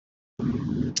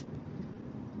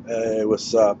Hey,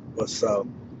 what's up? What's up?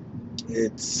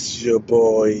 It's your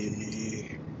boy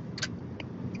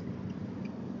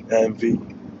Envy,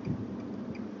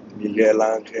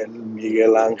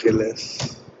 Miguel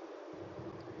Angeles,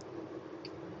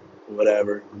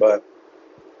 whatever. But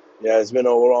yeah, it's been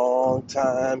a long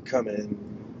time coming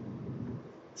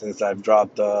since I've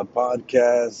dropped a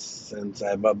podcast, since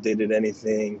I've updated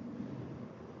anything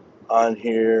on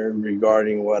here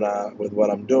regarding what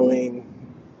I'm doing.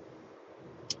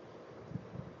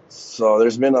 So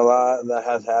there's been a lot that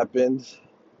has happened,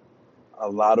 a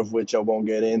lot of which I won't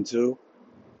get into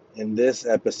in this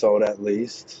episode at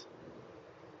least.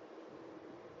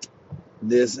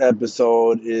 This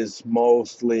episode is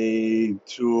mostly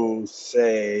to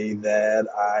say that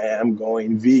I am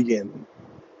going vegan.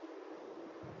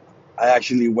 I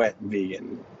actually went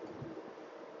vegan.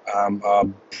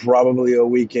 Probably a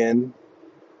weekend,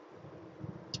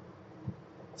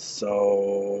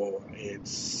 so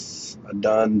it's a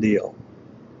done deal.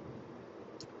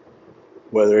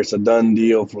 Whether it's a done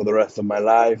deal for the rest of my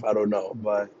life, I don't know.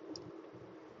 But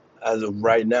as of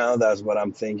right now, that's what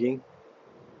I'm thinking.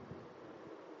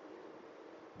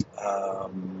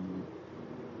 Um,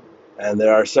 and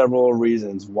there are several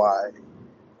reasons why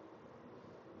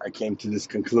I came to this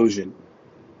conclusion.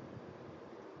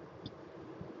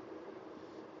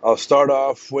 I'll start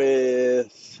off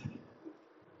with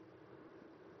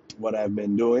what I've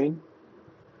been doing,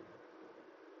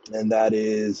 and that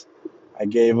is I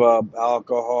gave up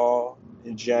alcohol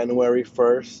in January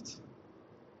 1st,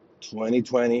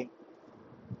 2020.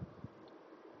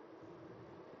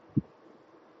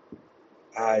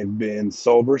 I've been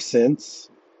sober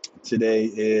since. Today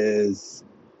is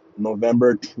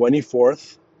November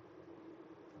 24th,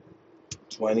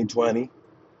 2020.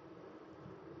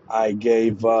 I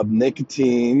gave up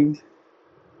nicotine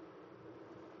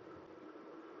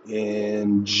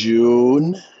in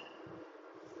June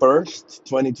 1st,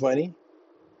 2020.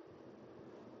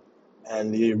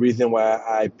 And the reason why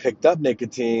I picked up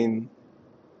nicotine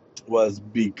was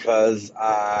because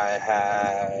I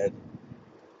had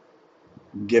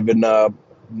given up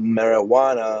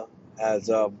marijuana as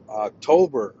of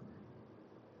October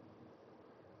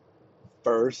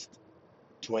 1st,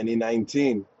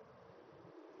 2019.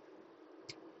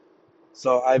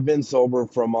 So I've been sober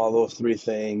from all those three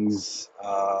things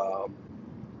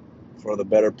for the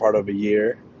better part of a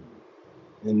year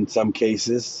in some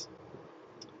cases,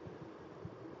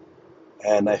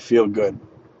 and I feel good.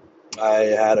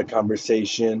 I had a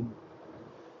conversation,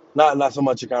 not so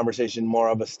much a conversation, more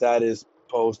of a status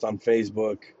post on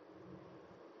Facebook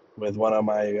with one of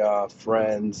my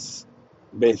friends,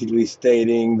 basically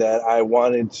stating that I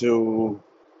wanted to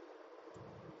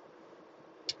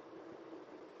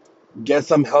get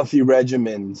some healthy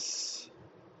regimens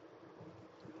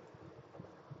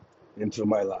into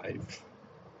my life.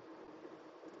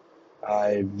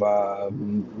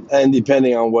 And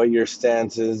depending on what your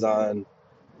stance is on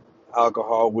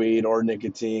alcohol, weed, or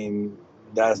nicotine,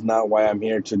 that's not why I'm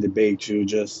here to debate you.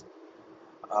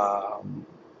 Um,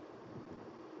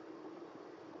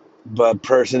 but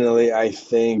personally, I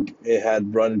think it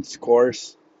had run its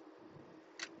course.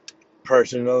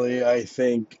 Personally, I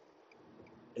think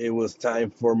it was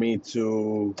time for me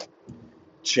to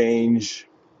change,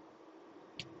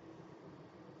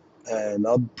 and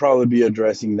I'll probably be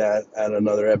addressing that at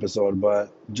another episode.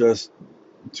 But just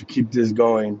to keep this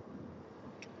going,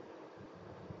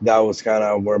 that was kind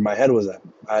of where my head was at.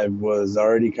 I was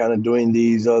already kind of doing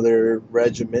these other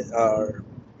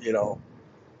you know,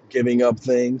 giving up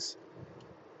things.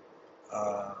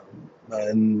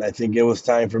 And I think it was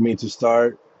time for me to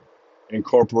start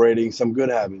incorporating some good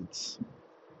habits.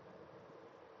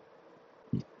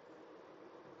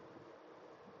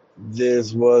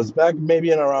 This was back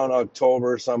maybe in around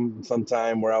October,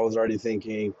 sometime where I was already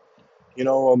thinking,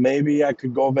 well, maybe I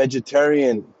could go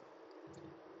vegetarian.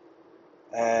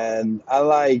 And I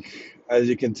like, as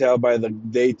you can tell by the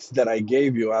dates that I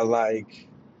gave you, I like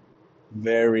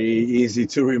very easy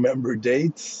to remember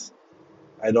dates.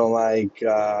 I don't like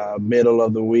middle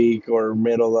of the week or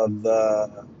middle um,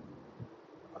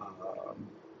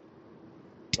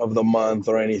 of the month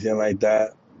or anything like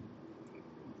that.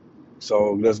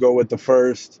 So let's go with the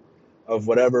first of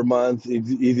whatever month,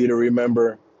 easy to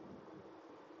remember.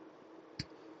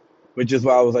 Which is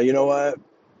why I was like, you know what?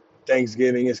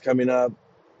 Thanksgiving is coming up.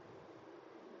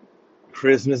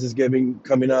 Christmas is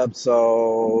coming up.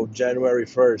 So January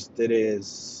 1st it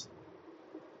is.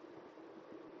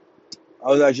 I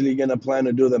was actually gonna plan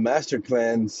to do the master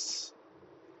cleanse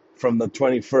from the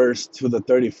 21st to the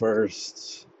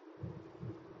 31st.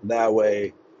 That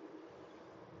way,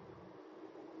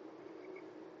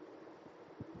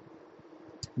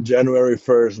 January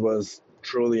 1st was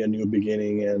truly a new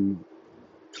beginning and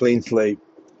clean slate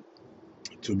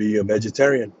to be a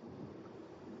vegetarian.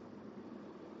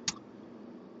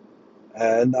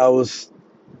 And I was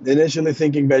initially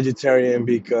thinking vegetarian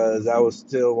because I was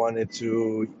still wanted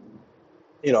to,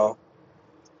 you know,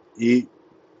 eat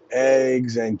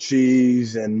eggs and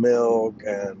cheese and milk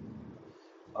and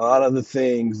a lot of the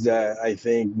things that I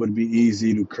think would be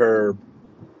easy to curb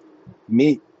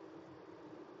meat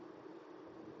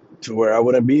to where I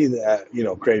wouldn't be that,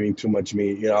 craving too much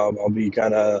meat. I'll be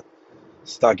kind of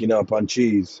stocking up on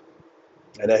cheese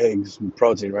and eggs and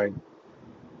protein, right?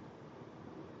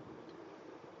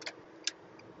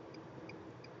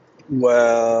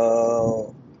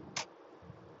 Well,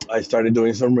 I started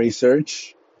doing some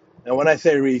research. And when I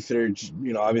say research,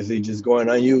 obviously just going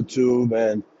on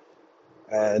YouTube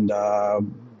and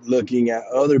looking at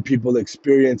other people's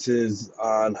experiences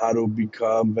on how to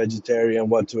become vegetarian,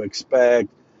 what to expect,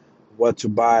 what to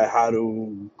buy, how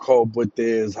to cope with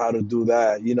this, how to do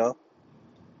that,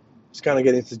 just kind of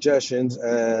getting suggestions,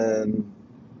 and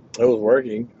it was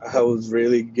working. I was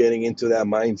really getting into that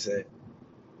mindset.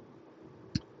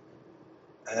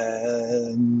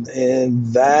 And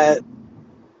in that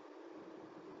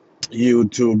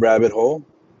YouTube rabbit hole,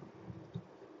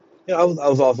 I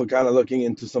was also kind of looking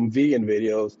into some vegan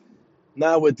videos,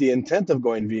 not with the intent of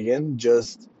going vegan,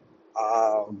 just,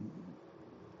 um,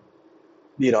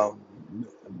 you know,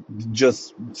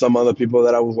 just some other people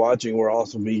that I was watching were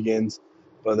also vegans,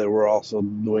 but they were also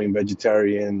doing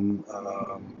vegetarian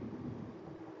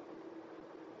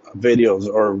videos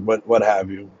or what have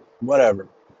you, whatever.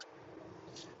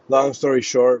 Long story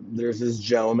short, there's this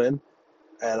gentleman,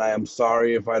 and I am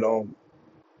sorry if I don't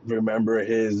remember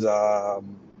his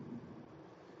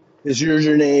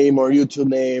username or YouTube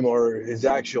name or his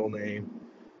actual name,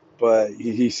 but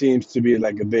he seems to be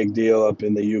like a big deal up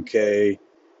in the UK.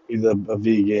 He's a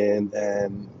vegan,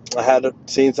 and I had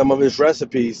seen some of his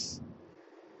recipes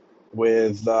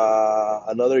with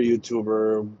another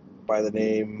YouTuber by the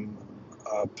name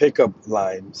Pickup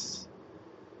Lines.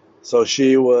 So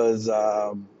she was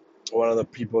one of the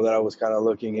people that I was kind of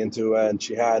looking into, and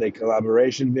she had a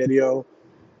collaboration video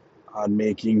on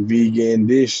making vegan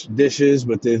dishes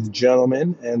with this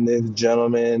gentleman, and this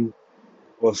gentleman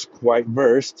was quite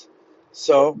versed.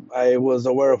 So I was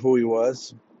aware of who he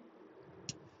was.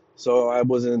 So I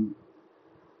wasn't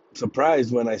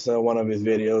surprised when I saw one of his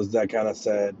videos that kind of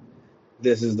said,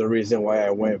 "This is the reason why I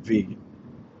went vegan."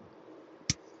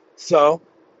 So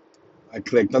I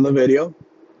clicked on the video.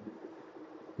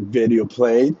 Video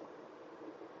played.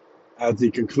 At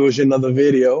the conclusion of the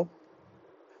video,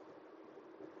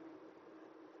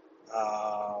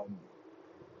 um,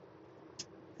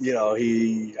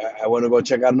 I want to go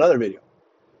check out another video,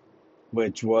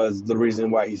 which was the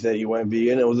reason why he said he went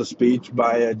vegan. It was a speech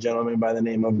by a gentleman by the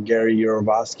name of Gary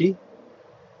Yourofsky.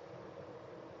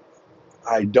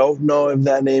 I don't know if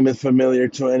that name is familiar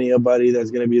to anybody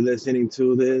that's going to be listening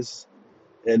to this.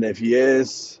 And if he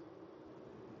is,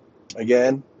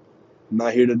 again, I'm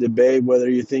not here to debate whether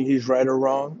you think he's right or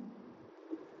wrong.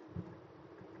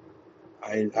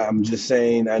 I'm just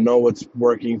saying I know what's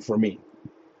working for me.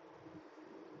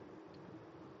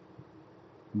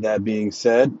 That being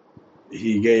said,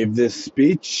 he gave this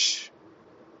speech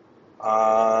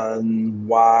on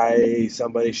why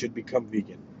somebody should become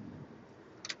vegan.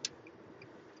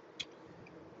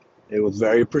 It was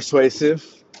very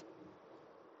persuasive.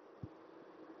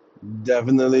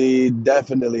 Definitely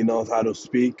knows how to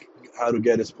speak, how to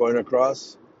get his point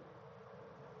across.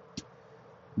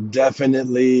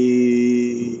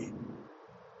 Definitely,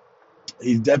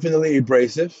 he's definitely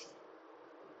abrasive,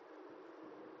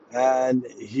 and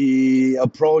he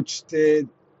approached it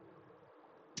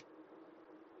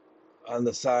on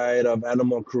the side of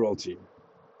animal cruelty.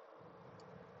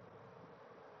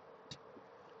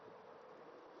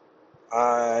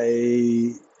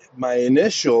 I My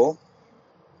initial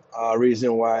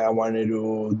reason why I wanted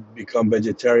to become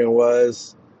vegetarian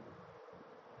was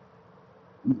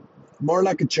more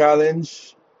like a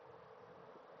challenge.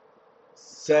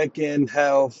 Second,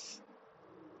 health.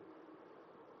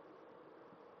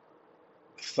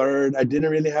 Third, I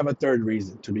didn't really have a third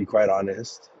reason, to be quite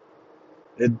honest.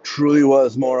 It truly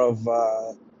was more of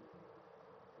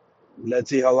let's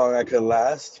see how long I could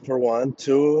last, for one.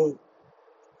 Two,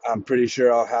 I'm pretty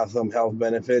sure I'll have some health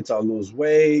benefits. I'll lose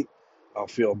weight. I'll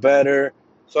feel better.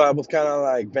 So I was kind of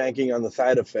like banking on the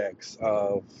side effects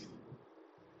of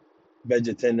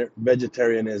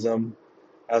vegetarianism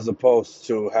as opposed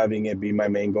to having it be my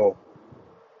main goal.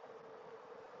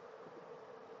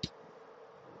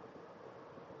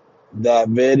 That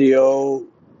video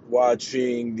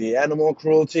watching the animal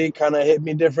cruelty kind of hit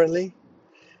me differently.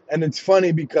 And it's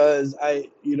funny because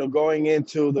going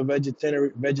into the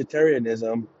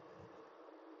vegetarianism,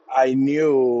 I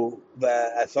knew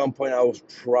that at some point I was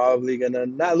probably gonna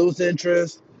not lose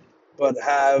interest, but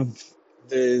have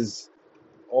this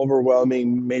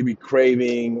overwhelming maybe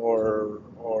craving or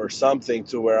something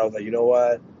to where I was like, you know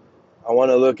what? I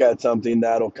want to look at something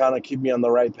that'll kind of keep me on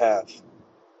the right path.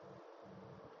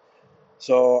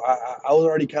 So I was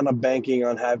already kind of banking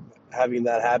on having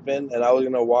that happen, and I was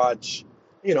gonna watch,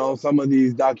 some of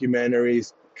these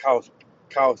documentaries,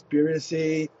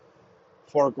 Cowspiracy,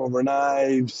 Fork Over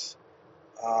Knives,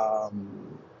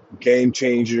 um, Game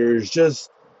Changers,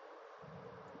 just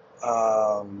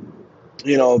um,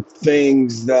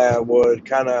 things that would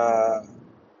kind of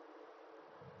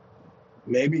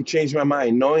maybe change my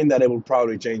mind, knowing that it will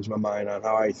probably change my mind on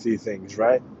how I see things,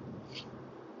 right?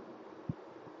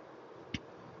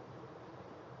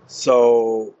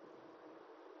 So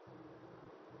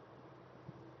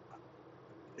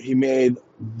he made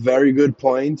very good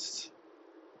points,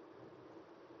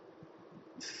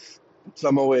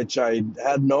 some of which I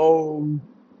had no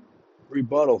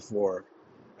rebuttal for.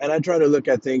 And I try to look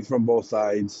at things from both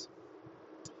sides.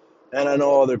 And I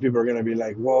know other people are going to be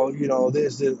like, well,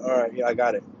 this is all right. Yeah, I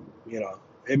got it.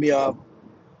 Hit me up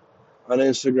on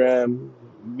Instagram,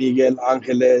 Miguel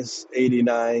Angeles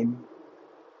 89,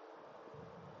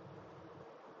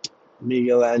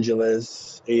 Miguel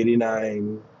Angeles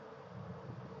 89.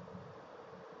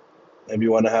 If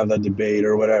you want to have that debate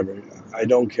or whatever, I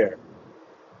don't care.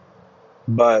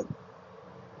 But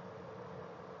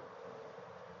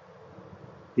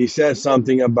he said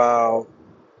something about,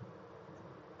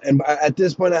 and at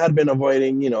this point, I had been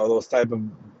avoiding, those type of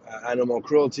animal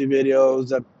cruelty videos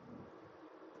that,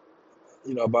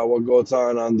 about what goes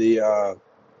on the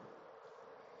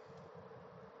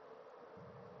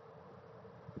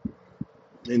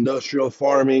industrial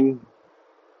farming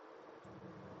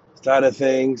side of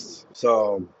things.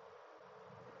 So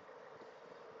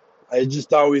I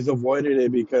just always avoided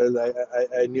it because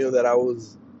I knew that I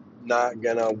was not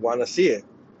gonna want to see it.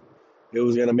 It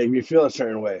was gonna make me feel a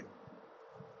certain way.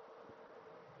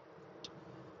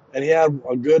 And he had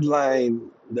a good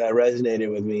line that resonated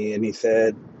with me, and he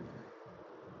said,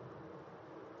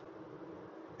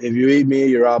 "If you eat me,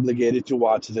 you're obligated to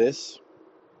watch this."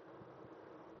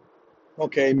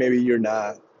 Okay, maybe you're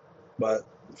not, but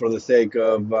for the sake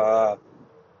of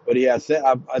what he had said,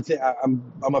 I'd say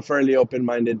I'm a fairly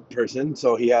open-minded person.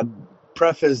 So he had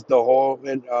prefaced the whole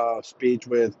speech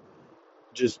with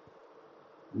just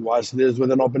watch this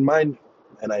with an open mind,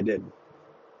 and I did.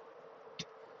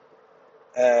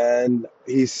 And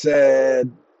he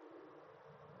said,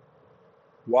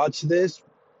 "Watch this.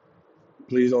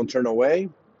 Please don't turn away.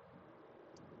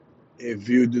 If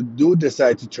you do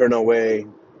decide to turn away,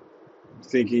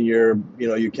 thinking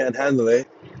you can't handle it,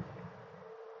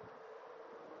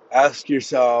 ask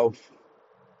yourself,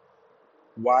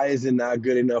 why is it not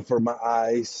good enough for my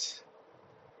eyes?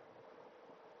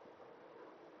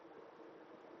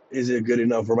 Is it good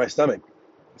enough for my stomach?"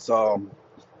 So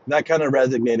that kind of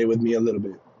resonated with me a little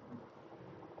bit.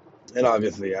 And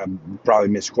obviously, I'm probably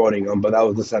misquoting him, but that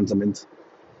was the sentiment.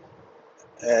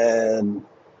 And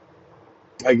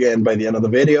again, by the end of the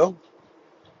video,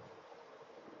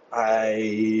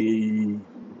 I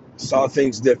saw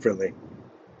things differently.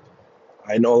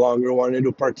 I no longer wanted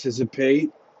to participate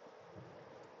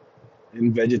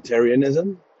in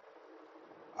vegetarianism.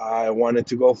 I wanted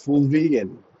to go full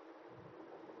vegan.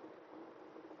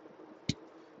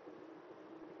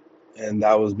 And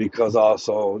that was because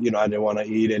also, I didn't want to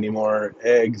eat any more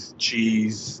eggs,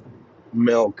 cheese,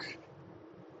 milk,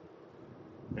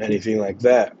 anything like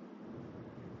that.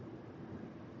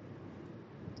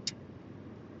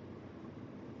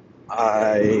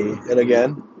 And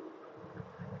again,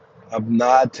 I'm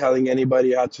not telling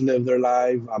anybody how to live their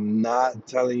life. I'm not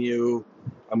telling you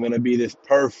I'm going to be this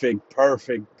perfect,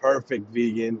 perfect, perfect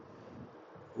vegan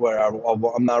where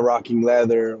I'm not rocking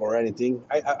leather or anything.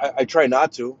 I try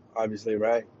not to, obviously,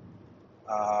 right?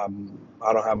 I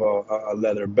don't have a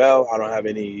leather belt. I don't have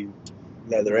any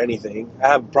leather anything. I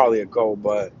have probably a coat,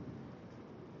 but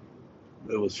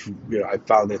it was, I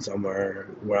found it somewhere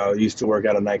where I used to work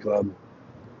at a nightclub.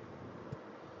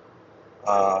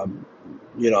 Um,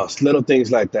 it's little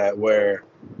things like that where,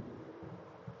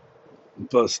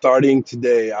 but starting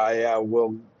today, I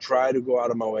will try to go out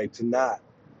of my way to not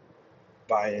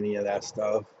buy any of that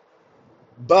stuff.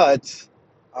 But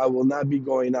I will not be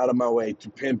going out of my way to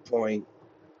pinpoint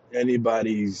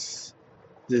anybody's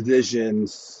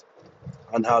decisions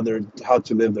on how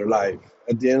to live their life.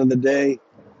 At the end of the day,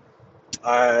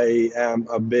 I am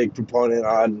a big proponent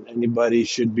on anybody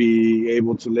should be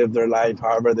able to live their life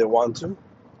however they want to.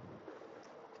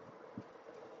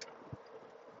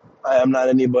 I am not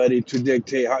anybody to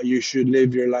dictate how you should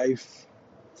live your life.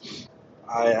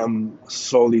 I am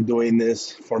solely doing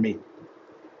this for me.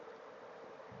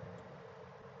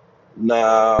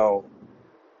 Now,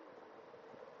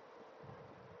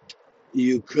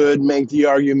 you could make the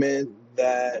argument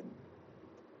that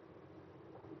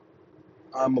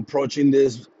I'm approaching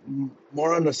this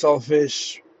more on a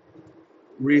selfish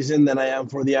reason than I am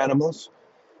for the animals.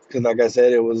 Because, like I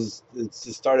said, it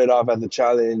started off as a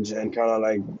challenge and kind of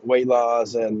like weight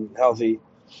loss and healthy.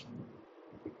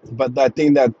 But I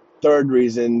think that third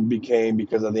reason became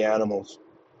because of the animals.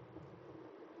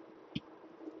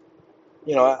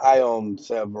 I own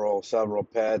several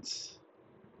pets,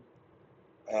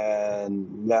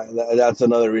 and that's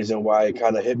another reason why it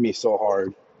kind of hit me so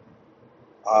hard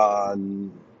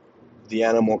on the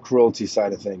animal cruelty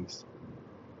side of things.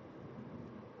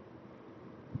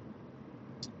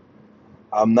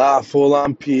 I'm not full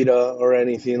on PETA or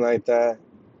anything like that.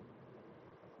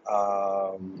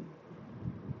 Um,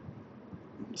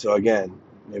 so again,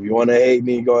 if you want to hate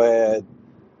me, go ahead.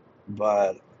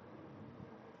 But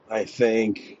I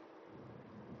think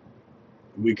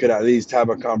we could at least have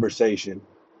a conversation.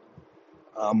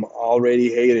 I'm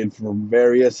already hated for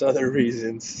various other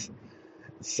reasons.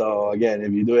 So again,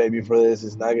 if you do hate me for this,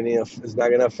 it's not gonna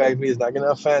affect me. It's not gonna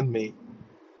offend me.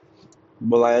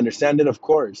 Will I understand it? Of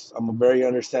course. I'm a very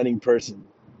understanding person.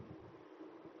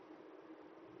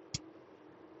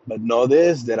 But know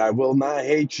this, that I will not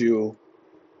hate you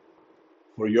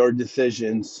for your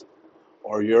decisions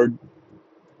or your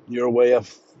way of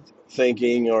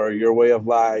thinking or your way of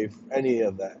life, any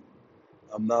of that.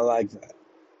 I'm not like that.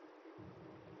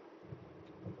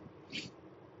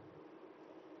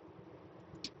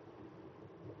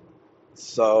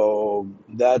 So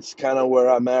that's kind of where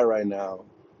I'm at right now.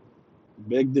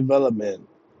 Big development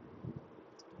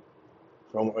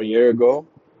from a year ago,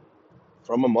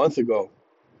 from a month ago,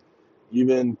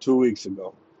 even 2 weeks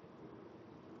ago.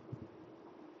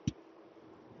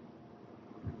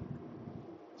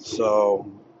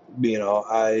 So,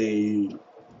 I'm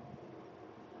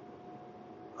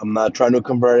not trying to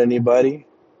convert anybody.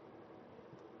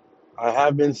 I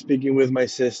have been speaking with my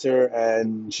sister,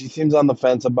 and she seems on the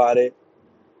fence about it.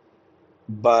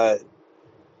 But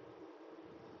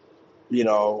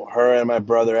her and my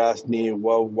brother asked me,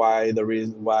 well, why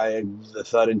the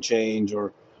sudden change,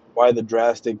 or why the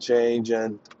drastic change,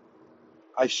 and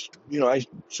I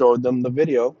showed them the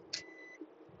video.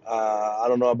 I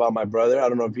don't know about my brother. I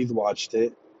don't know if he's watched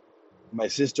it. My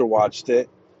sister watched it,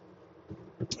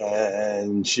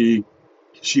 and she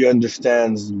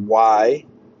understands why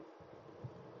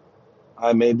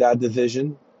I made that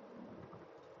decision.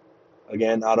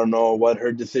 Again, I don't know what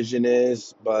her decision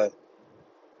is, but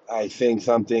I think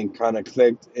something kind of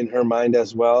clicked in her mind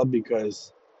as well,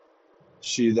 because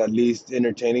she's at least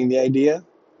entertaining the idea.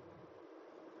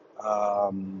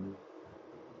 Um,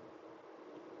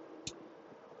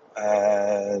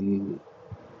 and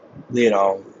you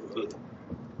know,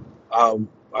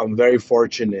 I'm very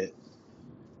fortunate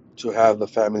to have the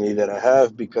family that I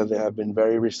have, because they have been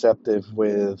very receptive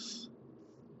with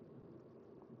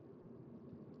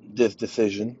this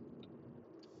decision.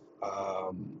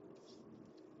 Um,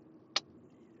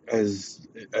 as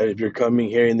if you're coming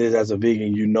hearing this as a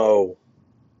vegan,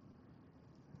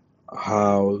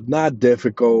 how not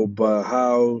difficult, but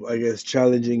how, I guess,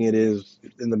 challenging it is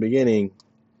in the beginning.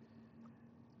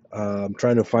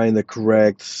 Trying to find the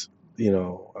correct,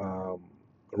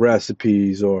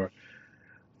 recipes, or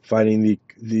finding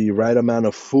the right amount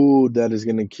of food that is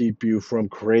going to keep you from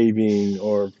craving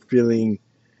or feeling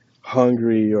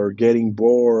hungry or getting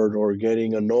bored or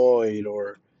getting annoyed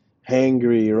or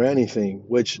hangry or anything,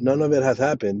 which none of it has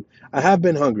happened. I have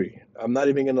been hungry. I'm not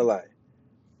even going to lie.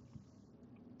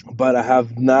 But I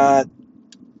have not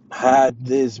had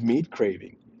this meat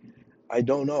craving. I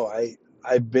don't know.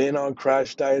 I've been on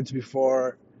crash diets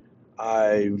before.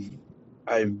 I've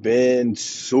I've been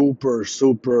super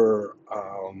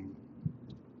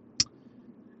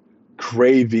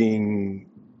craving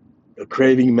a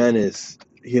craving menace.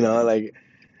 Like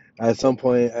at some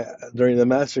point during the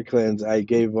master cleanse, I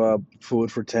gave up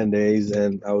food for 10 days,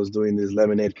 and I was doing this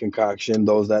lemonade concoction.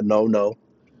 Those that know.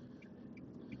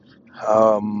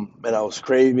 And I was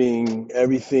craving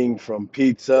everything from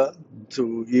pizza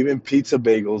to even pizza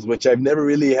bagels, which I've never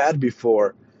really had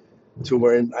before. To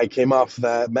when I came off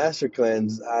that master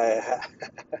cleanse, I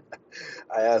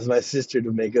asked my sister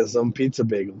to make us some pizza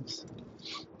bagels.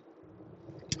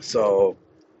 So,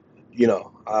 you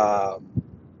know, um,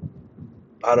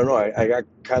 I don't know. I got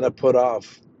kind of put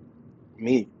off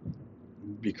meat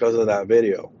because of that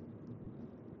video.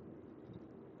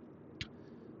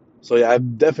 So yeah,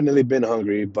 I've definitely been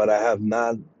hungry, but I have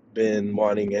not been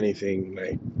wanting anything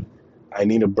like I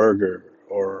need a burger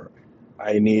or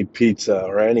I need pizza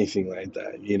or anything like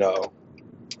that.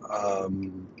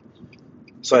 Um,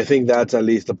 so I think that's at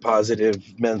least a positive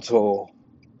mental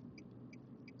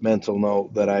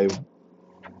note that I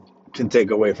can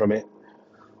take away from it.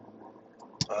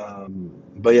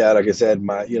 But yeah, like I said,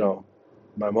 my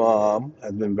mom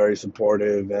has been very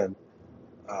supportive, and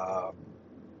um,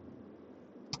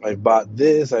 I've bought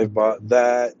this, I've bought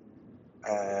that,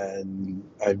 and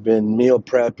I've been meal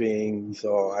prepping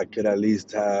so I could at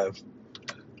least have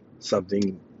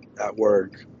something at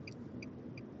work.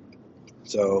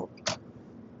 So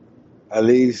at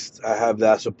least I have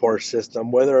that support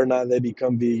system. Whether or not they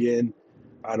become vegan,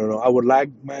 I don't know. I would like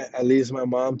at least my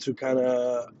mom to kind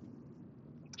of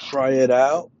try it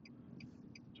out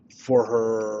for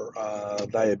her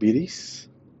diabetes.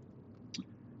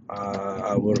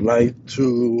 I would like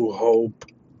to hope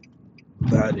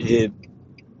that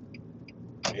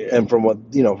and from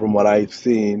what I've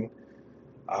seen,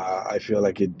 I feel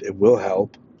like it will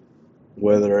help.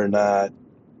 Whether or not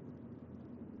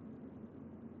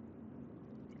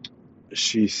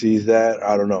she sees that,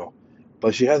 I don't know.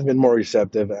 But she has been more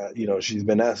receptive. She's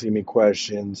been asking me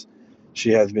questions.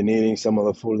 She has been eating some of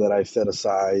the food that I set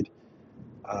aside,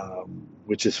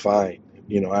 which is fine.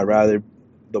 I'd rather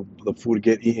the food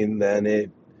get eaten than it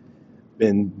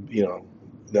been,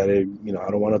 that I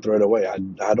don't want to throw it away.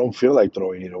 I don't feel like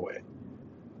throwing it away,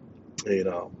 you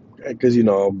know, because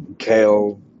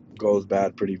kale goes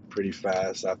bad pretty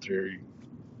fast after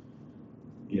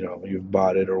you've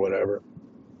bought it or whatever.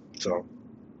 So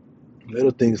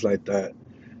little things like that.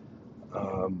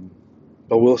 Um,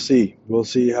 but we'll see. We'll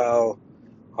see how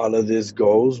all of this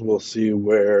goes. We'll see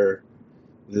where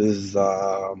this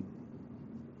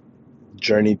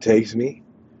journey takes me.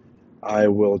 I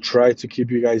will try to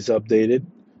keep you guys updated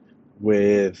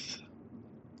with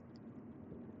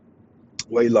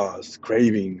weight loss,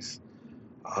 cravings,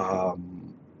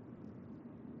 um,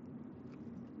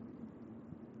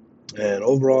 and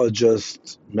overall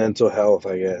just mental health,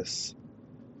 I guess.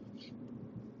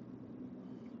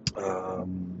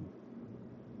 Um,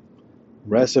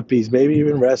 Recipes, maybe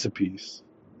even recipes.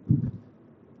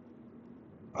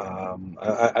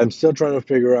 I'm still trying to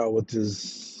figure out what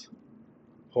this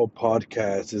whole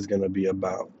podcast is going to be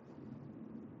about.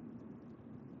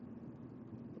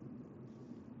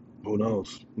 Who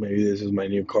knows? Maybe this is my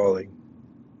new calling.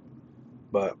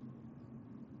 But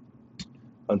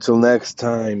until next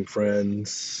time,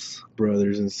 friends,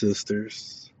 brothers, and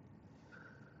sisters,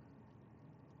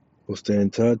 we'll stay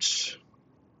in touch.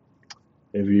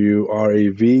 If you are a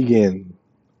vegan,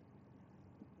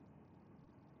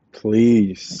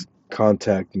 please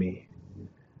contact me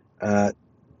at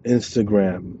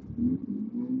Instagram,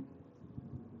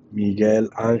 Miguel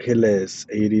Angeles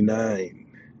 89,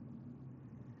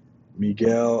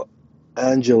 Miguel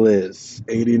Angeles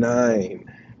 89.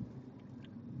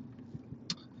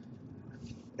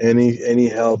 Any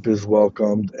help is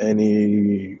welcomed.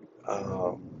 Any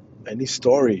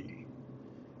story,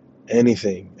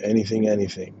 anything.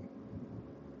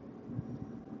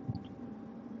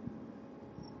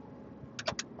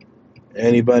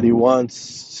 Anybody wants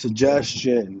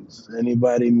suggestions?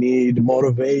 Anybody need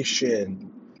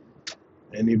motivation?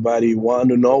 Anybody want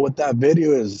to know what that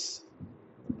video is?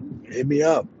 Hit me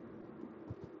up.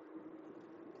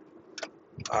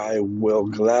 I will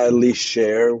gladly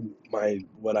share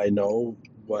what I know,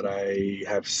 what I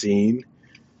have seen,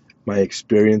 my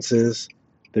experiences.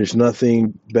 There's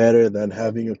nothing better than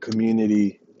having a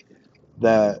community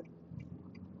that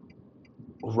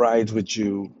rides with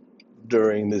you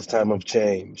during this time of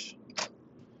change.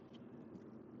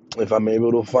 If I'm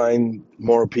able to find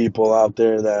more people out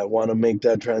there that want to make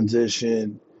that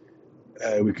transition,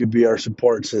 we could be our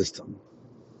support system.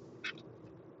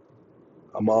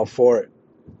 I'm all for it.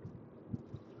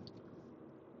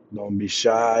 Don't be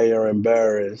shy or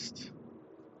embarrassed.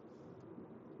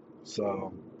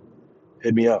 So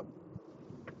hit me up.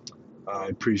 I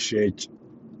appreciate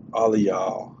all of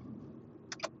y'all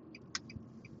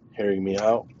hearing me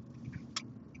out.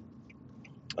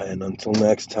 And until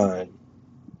next time,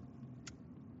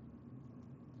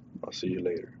 I'll see you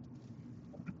later.